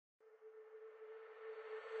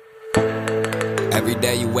Every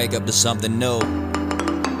day you wake up to something new,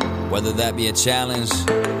 whether that be a challenge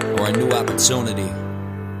or a new opportunity.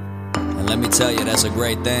 And let me tell you, that's a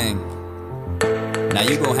great thing. Now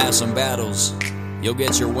you gon' have some battles, you'll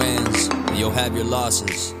get your wins, and you'll have your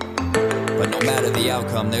losses. But no matter the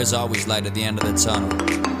outcome, there's always light at the end of the tunnel.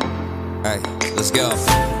 Alright, let's go.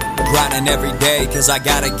 Grinding every day, cause I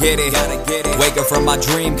gotta get it. Wake up from my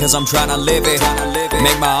dream, cause I'm tryna live it.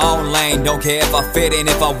 Make my own lane, don't care if I fit in.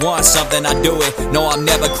 If I want something, I do it. No, I'm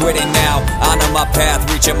never quitting now. Honor my path,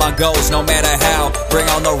 reaching my goals, no matter how. Bring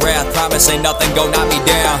on the wrath, promise ain't nothing gon' knock me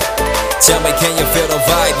down. Tell me, can you feel the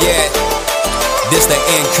vibe yet? This the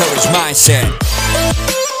encouraged mindset.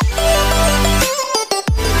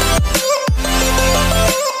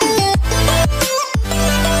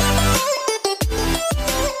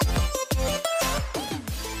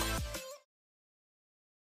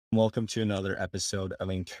 Welcome to another episode of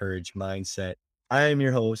Encouraged Mindset. I am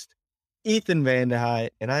your host, Ethan Vanderhei,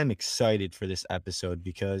 and I'm excited for this episode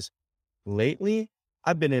because lately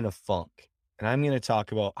I've been in a funk, and I'm going to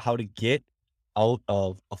talk about how to get out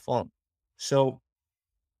of a funk. So,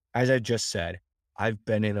 as I just said, I've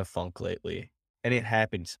been in a funk lately, and it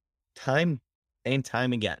happens time and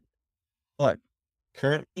time again. But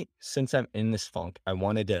currently, since I'm in this funk, I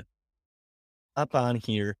wanted to hop on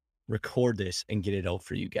here, record this, and get it out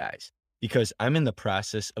for you guys because I'm in the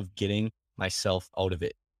process of getting myself out of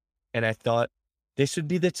it. And I thought this would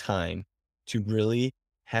be the time to really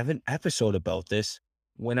have an episode about this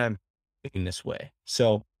when I'm in this way.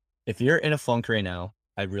 So if you're in a funk right now,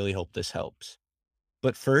 I really hope this helps.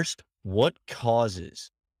 But first, what causes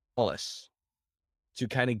us to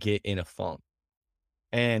kind of get in a funk?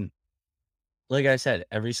 And like I said,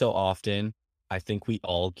 every so often, I think we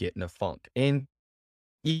all get in a funk. And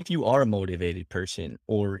if you are a motivated person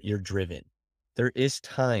or you're driven, there is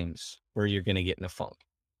times where you're going to get in a funk.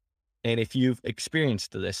 And if you've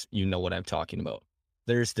experienced this, you know what I'm talking about.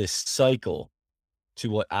 There's this cycle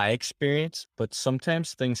to what I experience, but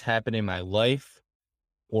sometimes things happen in my life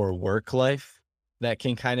or work life that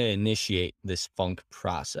can kind of initiate this funk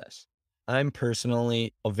process. I'm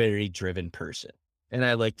personally a very driven person, and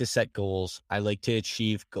I like to set goals. I like to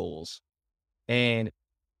achieve goals, and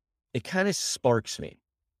it kind of sparks me.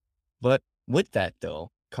 But with that, though,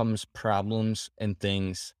 comes problems and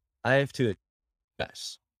things I have to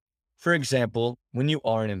address. For example, when you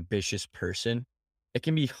are an ambitious person, it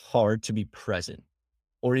can be hard to be present,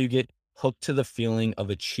 or you get hooked to the feeling of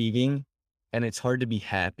achieving, and it's hard to be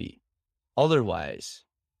happy. Otherwise,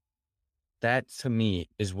 that to me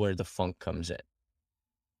is where the funk comes in.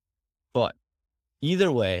 But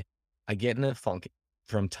either way, I get in a funk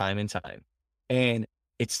from time to time, and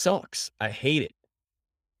it sucks. I hate it.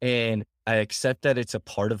 And I accept that it's a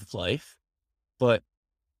part of life, but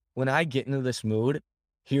when I get into this mood,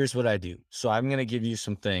 here's what I do. So I'm going to give you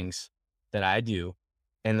some things that I do.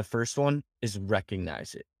 And the first one is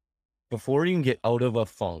recognize it. Before you can get out of a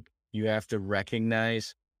funk, you have to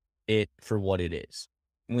recognize it for what it is.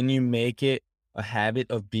 When you make it a habit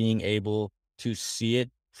of being able to see it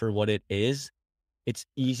for what it is, it's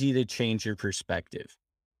easy to change your perspective.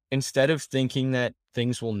 Instead of thinking that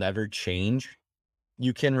things will never change,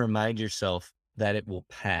 you can remind yourself that it will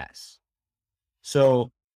pass. So,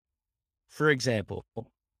 for example,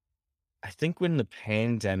 I think when the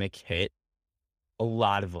pandemic hit, a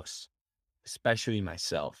lot of us, especially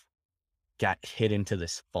myself, got hit into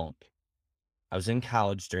this funk. I was in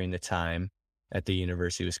college during the time at the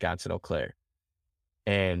University of Wisconsin-Eau Claire,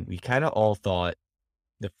 and we kind of all thought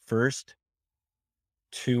the first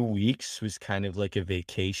 2 weeks was kind of like a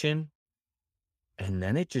vacation. And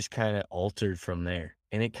then it just kind of altered from there,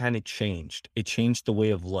 and it kind of changed. It changed the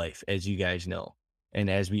way of life, as you guys know, and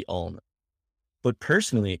as we all know. But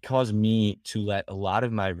personally, it caused me to let a lot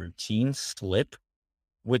of my routines slip,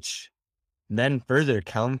 which then further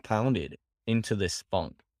compounded into this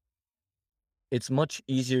funk. It's much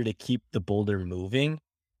easier to keep the boulder moving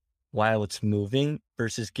while it's moving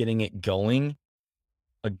versus getting it going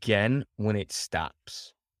again when it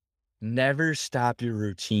stops. Never stop your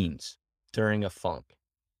routines during a funk,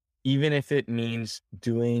 even if it means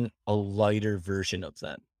doing a lighter version of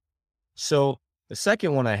them. So the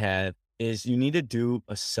second one I have is you need to do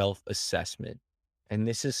a self-assessment. And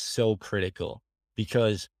this is so critical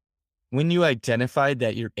because when you identify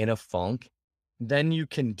that you're in a funk, then you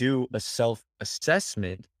can do a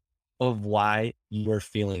self-assessment of why you are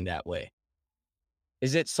feeling that way.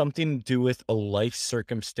 Is it something to do with a life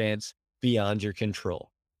circumstance beyond your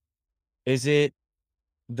control? Is it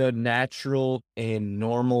the natural and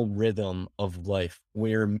normal rhythm of life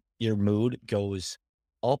where your mood goes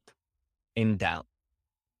up and down?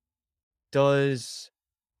 Does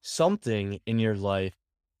something in your life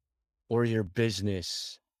or your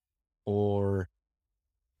business or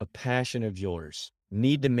a passion of yours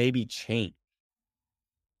need to maybe change.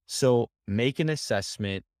 So make an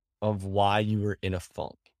assessment of why you were in a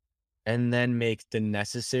funk and then make the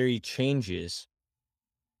necessary changes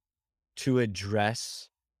to address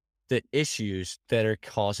the issues that are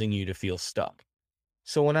causing you to feel stuck.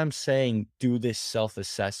 So when I'm saying do this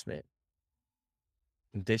self-assessment,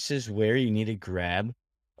 this is where you need to grab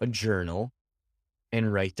a journal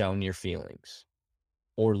and write down your feelings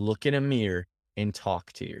or look in a mirror and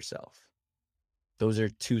talk to yourself. Those are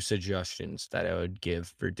two suggestions that I would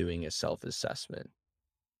give for doing a self-assessment.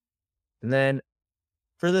 And then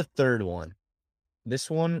for the third one, this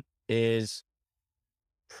one is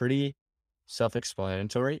pretty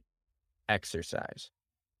self-explanatory: exercise.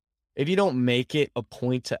 If you don't make it a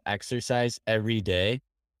point to exercise every day,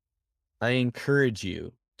 I encourage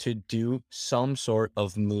you to do some sort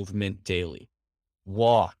of movement daily.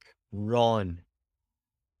 Walk, run,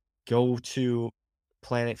 go to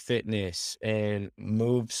Planet Fitness and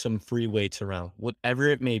move some free weights around, whatever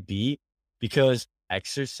it may be, because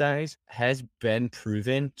exercise has been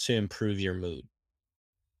proven to improve your mood.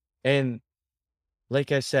 And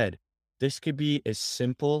like I said, this could be as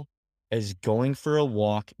simple as going for a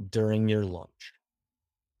walk during your lunch.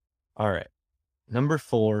 All right. Number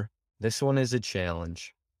 4, this one is a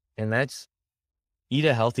challenge, and that's eat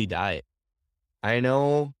a healthy diet. I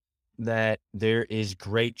know that there is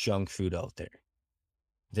great junk food out there.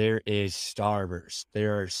 There is Starburst,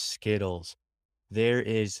 there are Skittles, there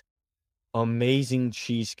is amazing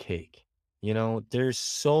cheesecake. There's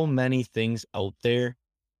so many things out there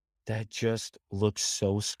that just look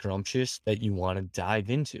so scrumptious that you want to dive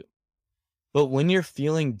into. But when you're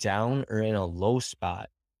feeling down or in a low spot,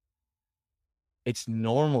 it's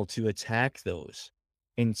normal to attack those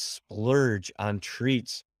and splurge on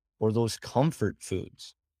treats or those comfort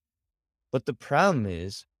foods. But the problem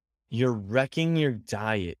is you're wrecking your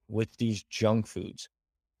diet with these junk foods,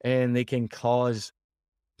 and they can cause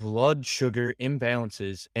blood sugar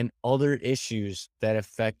imbalances and other issues that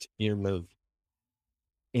affect your mood.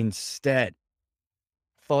 Instead,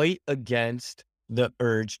 fight against the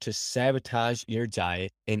urge to sabotage your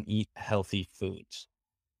diet and eat healthy foods.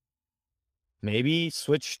 Maybe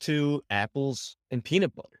switch to apples and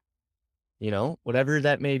peanut butter, whatever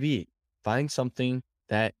that may be. Find something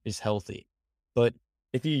that is healthy. But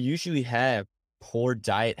if you usually have poor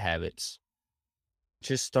diet habits,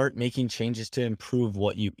 just start making changes to improve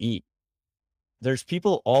what you eat. There's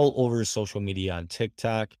people all over social media on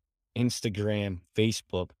TikTok, Instagram,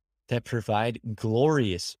 Facebook that provide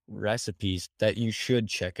glorious recipes that you should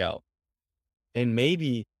check out. And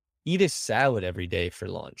maybe eat a salad every day for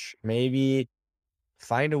lunch. Maybe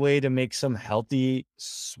find a way to make some healthy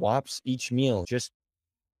swaps each meal. Just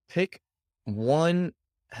pick one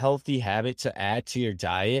healthy habit to add to your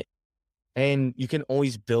diet, and you can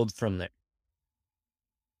always build from there.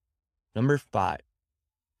 Number 5,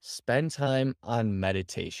 spend time on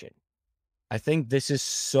meditation. I think this is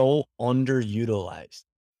so underutilized.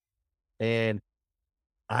 And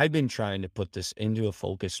I've been trying to put this into a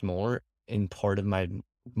focus more in part of my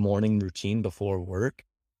morning routine before work.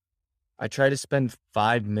 I try to spend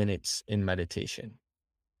 5 minutes in meditation,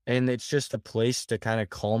 and it's just a place to kind of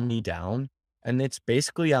calm me down. And it's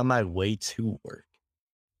basically on my way to work.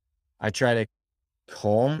 I try to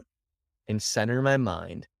calm and center my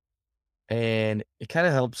mind, and it kind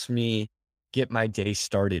of helps me get my day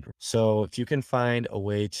started. So if you can find a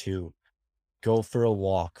way to go for a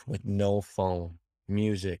walk with no phone,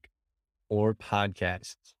 music, or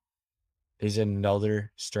podcasts, is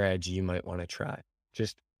another strategy you might want to try.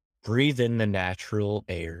 Just breathe in the natural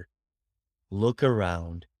air, look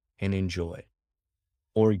around, and enjoy.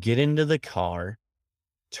 Or get into the car,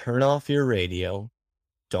 turn off your radio,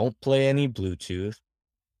 don't play any Bluetooth,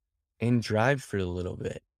 and drive for a little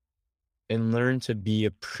bit and learn to be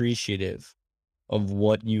appreciative of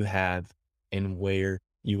what you have and where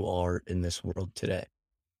you are in this world today.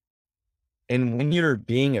 And when you're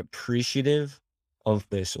being appreciative of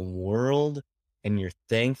this world and you're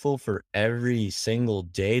thankful for every single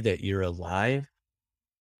day that you're alive,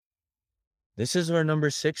 this is where number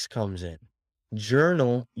 6 comes in.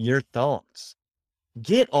 Journal your thoughts.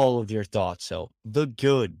 Get all of your thoughts out, the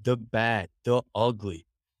good, the bad, the ugly.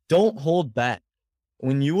 Don't hold back.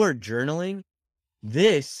 When you are journaling,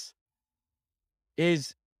 this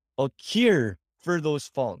is a cure for those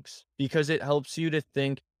funks because it helps you to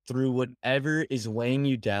think through whatever is weighing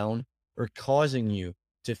you down or causing you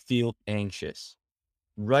to feel anxious.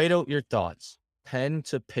 Write out your thoughts, pen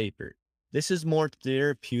to paper. This is more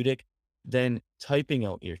therapeutic than typing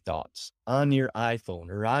out your thoughts on your iPhone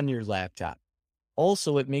or on your laptop.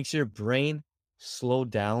 Also, it makes your brain slow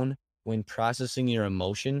down when processing your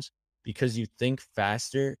emotions because you think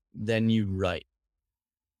faster than you write.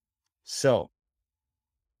 So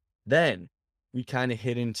then we kind of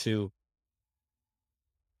hit into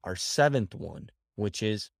our seventh one, which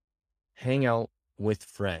is hang out with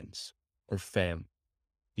friends or fam,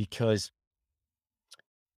 because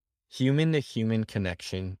human to human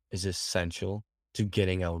connection is essential to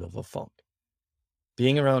getting out of a funk.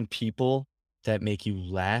 Being around people that make you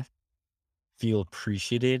laugh, feel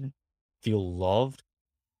appreciated, feel loved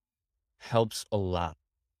helps a lot.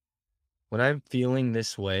 When I'm feeling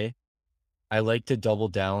this way, I like to double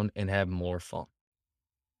down and have more fun.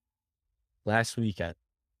 Last weekend,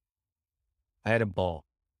 I had a ball.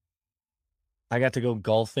 I got to go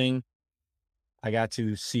golfing. I got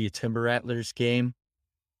to see a Timber Rattlers game.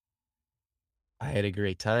 I had a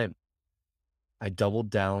great time. I doubled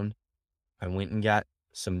down. I went and got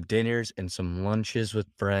some dinners and some lunches with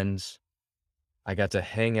friends. I got to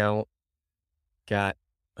hang out, got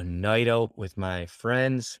a night out with my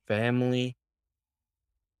friends, family.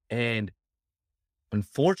 And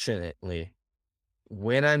unfortunately,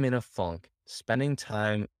 when I'm in a funk, spending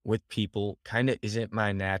time with people kind of isn't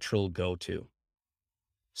my natural go-to.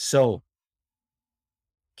 So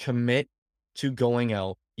commit to going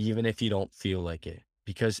out even if you don't feel like it,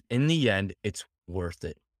 because in the end, it's worth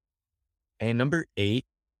it. And number 8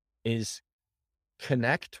 is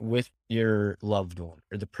connect with your loved one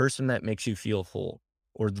or the person that makes you feel whole,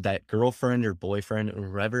 or that girlfriend or boyfriend or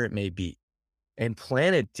whoever it may be, and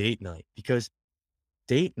plan a date night, because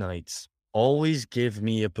date nights always give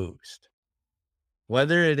me a boost.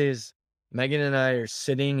 Whether it is Megan and I are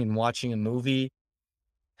sitting and watching a movie,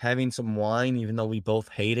 having some wine, even though we both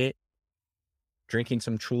hate it, drinking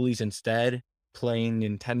some Trulies instead, playing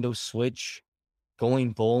Nintendo Switch,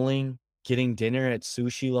 going bowling, getting dinner at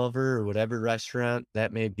Sushi Lover or whatever restaurant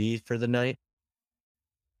that may be for the night.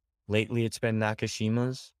 Lately, it's been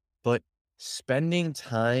Nakashima's, but spending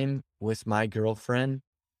time with my girlfriend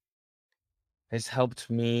has helped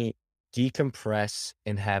me decompress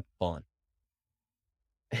and have fun.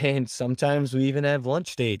 And sometimes we even have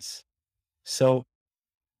lunch dates. So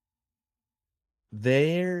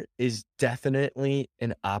there is definitely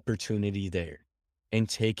an opportunity there, and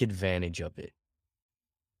take advantage of it.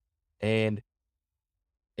 And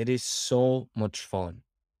it is so much fun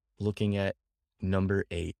looking at number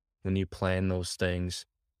 8 when you plan those things,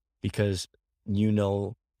 because you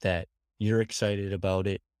know that you're excited about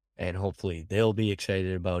it and hopefully they'll be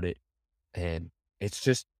excited about it. And it's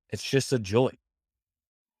just a joy.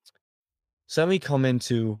 So let me come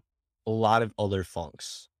into a lot of other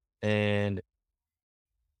funks, and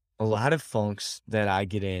a lot of funks that I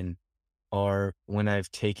get in are when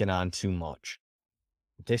I've taken on too much.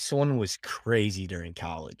 This one was crazy during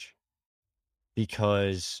college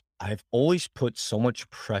because I've always put so much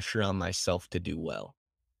pressure on myself to do well.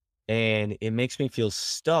 And it makes me feel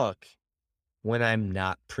stuck when I'm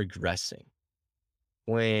not progressing.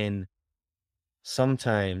 When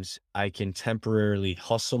sometimes I can temporarily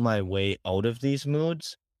hustle my way out of these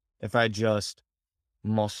moods if I just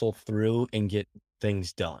muscle through and get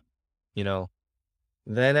things done, you know?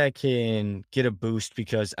 Then I can get a boost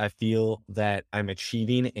because I feel that I'm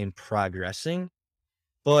achieving and progressing.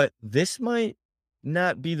 But this might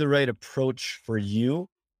not be the right approach for you.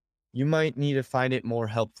 You might need to find it more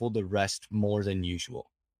helpful to rest more than usual.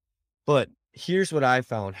 But here's what I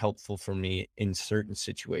found helpful for me in certain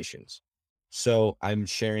situations. So I'm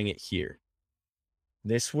sharing it here.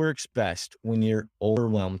 This works best when you're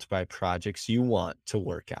overwhelmed by projects you want to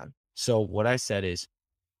work on. So what I said is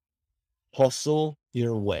hustle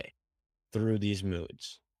your way through these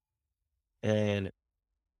moods. And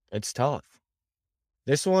it's tough.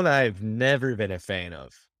 This one I've never been a fan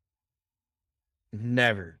of.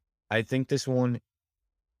 Never. I think this one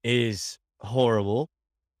is horrible.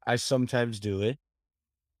 I sometimes do it,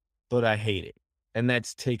 but I hate it. And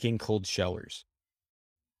that's taking cold showers.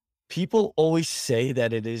 People always say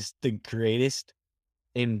that it is the greatest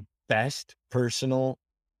and best personal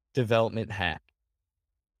development hack.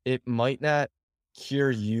 It might not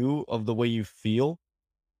cure you of the way you feel,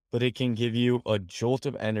 but it can give you a jolt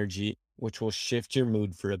of energy, which will shift your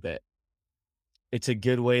mood for a bit. It's a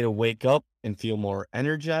good way to wake up and feel more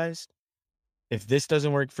energized. If this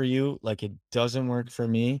doesn't work for you, like it doesn't work for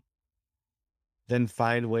me, then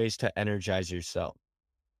find ways to energize yourself.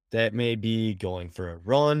 That may be going for a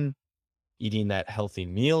run, eating that healthy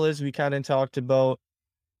meal, as we kind of talked about,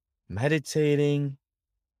 meditating,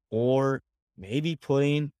 or maybe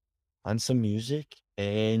putting on some music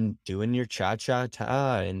and doing your cha cha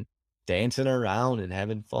ta and dancing around and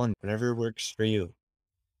having fun, whatever works for you.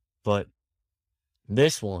 But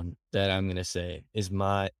this one that I'm going to say is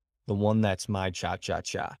the one that's my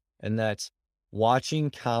cha-cha-cha, and that's watching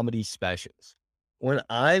comedy specials. When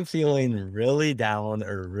I'm feeling really down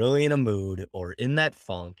or really in a mood or in that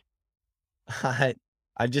funk,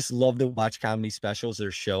 I just love to watch comedy specials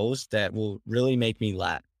or shows that will really make me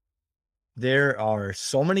laugh. There are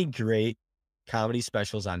so many great comedy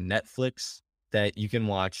specials on Netflix that you can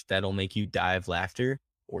watch that'll make you die of laughter,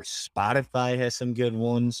 or Spotify has some good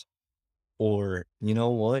ones, or you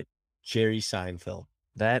know what? Jerry Seinfeld.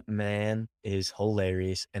 That man is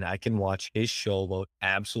hilarious, and I can watch his show about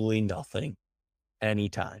absolutely nothing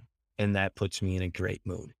anytime, and that puts me in a great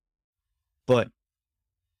mood. But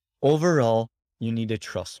overall, you need to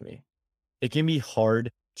trust me. It can be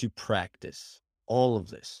hard to practice all of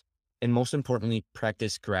this, and most importantly,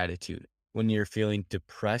 practice gratitude when you're feeling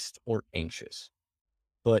depressed or anxious.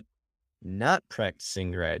 But not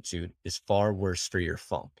practicing gratitude is far worse for your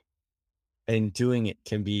funk, and doing it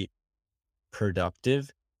can be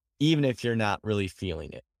productive even if you're not really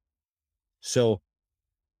feeling it. So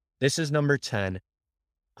this is number 10,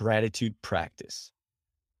 gratitude practice.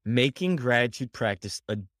 Making gratitude practice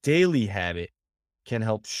a daily habit can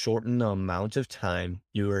help shorten the amount of time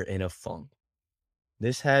you are in a funk.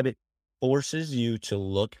 This habit forces you to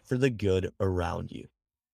look for the good around you.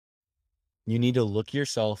 You need to look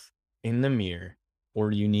yourself in the mirror,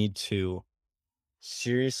 or you need to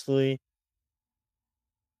seriously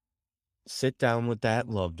sit down with that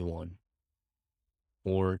loved one,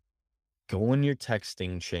 or go in your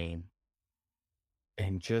texting chain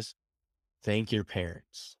and just thank your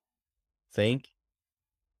parents. Thank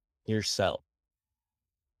yourself.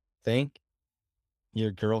 Thank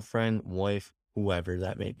your girlfriend, wife, whoever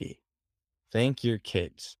that may be. Thank your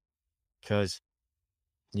kids, because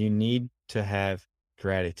you need to have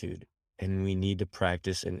gratitude, and we need to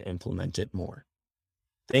practice and implement it more.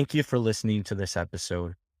 Thank you for listening to this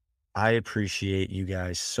episode. I appreciate you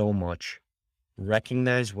guys so much.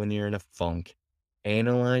 Recognize when you're in a funk.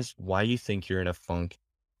 Analyze why you think you're in a funk.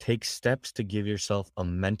 Take steps to give yourself a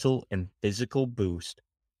mental and physical boost.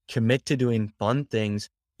 Commit to doing fun things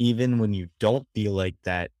even when you don't feel like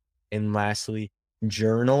that. And lastly,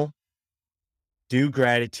 journal, do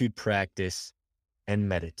gratitude practice, and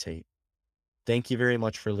meditate. Thank you very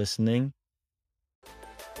much for listening.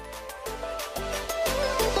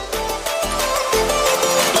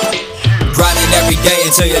 Grinding every day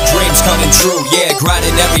until your dreams coming true. Yeah,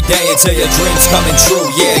 grinding every day until your dreams coming true.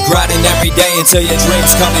 Yeah, grinding every day until your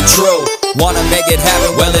dreams coming true. Wanna make it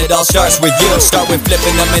happen? Well, it all starts with you. Start with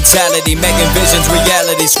flipping the mentality, making visions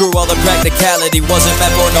reality. Screw all the practicality, wasn't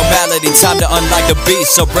meant for normality. Time to unlock the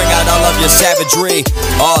beast, so bring out all of your savagery.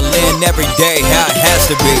 All in every day, how it has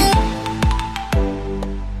to be.